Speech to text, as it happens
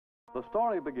The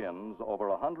story begins over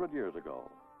 100 years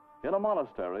ago. In a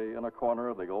monastery in a corner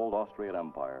of the old Austrian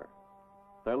Empire,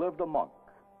 there lived a monk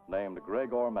named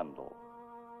Gregor Mendel,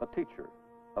 a teacher,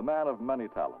 a man of many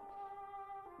talents,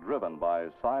 driven by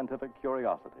scientific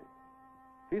curiosity.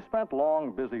 He spent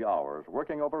long, busy hours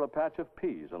working over a patch of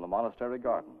peas in the monastery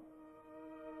garden.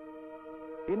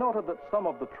 He noted that some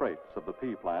of the traits of the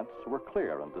pea plants were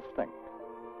clear and distinct.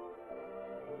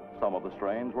 Some of the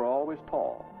strains were always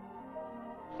tall.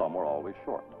 Some were always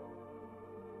short.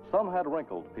 Some had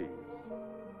wrinkled peas,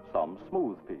 some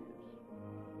smooth peas,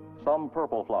 some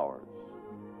purple flowers,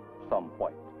 some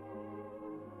white.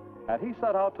 And he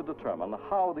set out to determine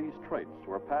how these traits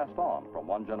were passed on from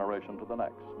one generation to the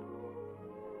next.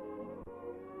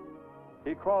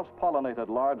 He cross-pollinated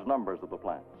large numbers of the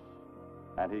plants,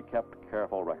 and he kept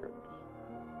careful records.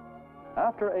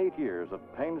 After 8 years of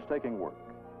painstaking work,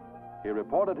 he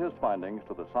reported his findings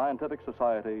to the Scientific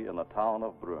Society in the town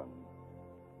of Brünn.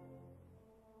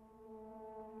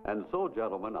 And so,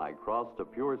 gentlemen, I crossed a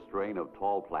pure strain of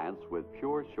tall plants with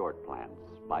pure short plants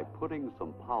by putting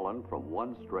some pollen from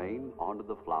one strain onto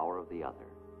the flower of the other.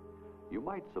 You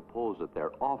might suppose that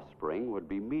their offspring would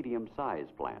be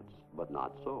medium-sized plants, but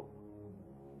not so.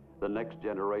 The next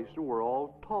generation were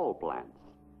all tall plants.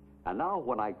 And now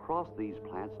when I crossed these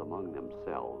plants among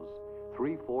themselves,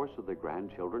 3/4 of the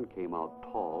grandchildren came out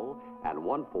tall and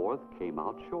 1/4 came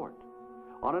out short.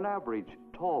 On an average,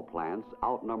 tall plants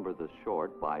outnumber the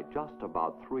short by just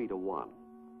about 3 to 1.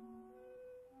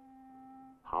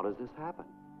 How does this happen?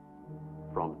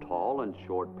 From tall and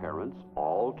short parents,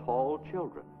 all tall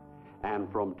children.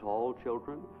 And from tall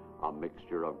children, a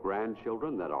mixture of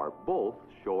grandchildren that are both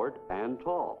short and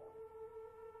tall.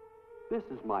 This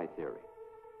is my theory.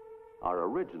 Our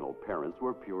original parents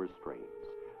were pure strains.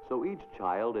 So each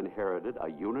child inherited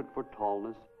a unit for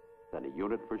tallness, then a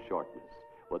unit for shortness,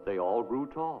 but they all grew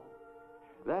tall.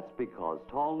 That's because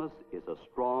tallness is a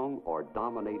strong or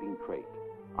dominating trait.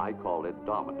 I call it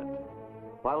dominant,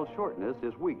 while shortness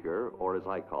is weaker, or as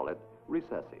I call it,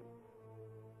 recessive.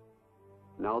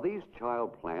 Now, these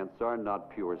child plants are not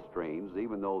pure strains,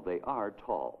 even though they are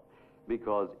tall,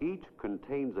 because each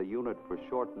contains a unit for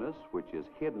shortness which is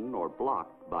hidden or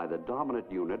blocked by the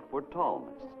dominant unit for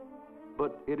tallness.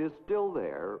 But it is still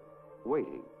there,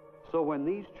 waiting. So when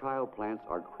these child plants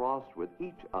are crossed with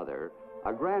each other,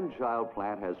 a grandchild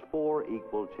plant has 4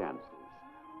 equal chances.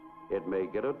 It may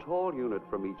get a tall unit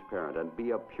from each parent and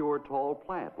be a pure tall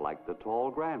plant like the tall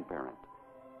grandparent.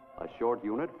 A short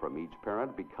unit from each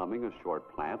parent becoming a short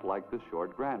plant like the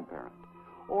short grandparent.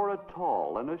 Or a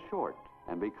tall and a short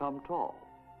and become tall.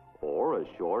 Or a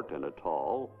short and a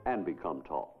tall and become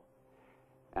tall.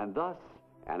 And thus,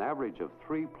 an average of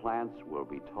 3 plants will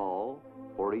be tall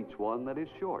for each one that is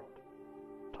short.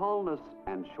 Tallness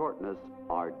and shortness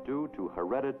are due to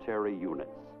hereditary units.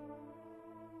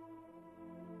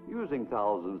 Using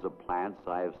thousands of plants,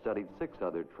 I have studied 6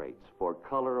 other traits for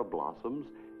color of blossoms,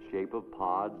 shape of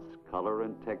pods, color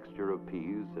and texture of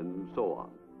peas, and so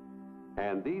on.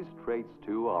 And these traits,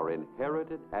 too, are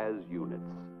inherited as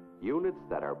units, units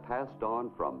that are passed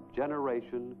on from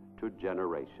generation to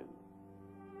generation.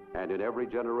 And in every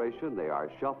generation, they are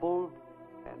shuffled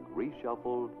and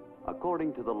reshuffled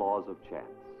according to the laws of chance.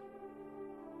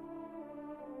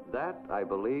 That, I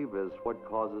believe, is what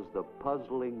causes the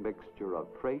puzzling mixture of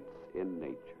traits in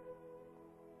nature.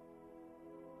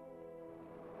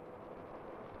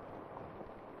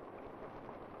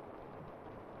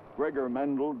 Gregor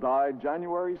Mendel died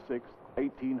January 6,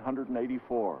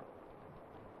 1884.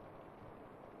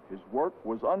 His work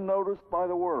was unnoticed by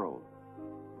the world,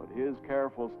 but his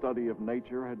careful study of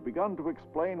nature had begun to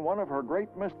explain one of her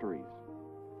great mysteries.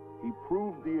 He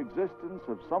proved the existence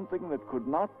of something that could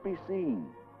not be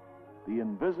seen, the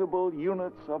invisible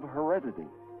units of heredity.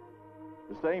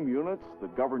 The same units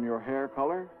that govern your hair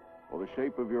color, or the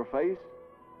shape of your face,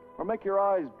 or make your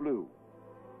eyes blue.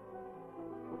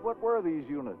 But what were these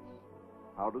units?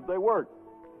 How did they work?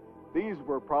 These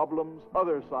were problems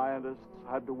other scientists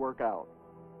had to work out.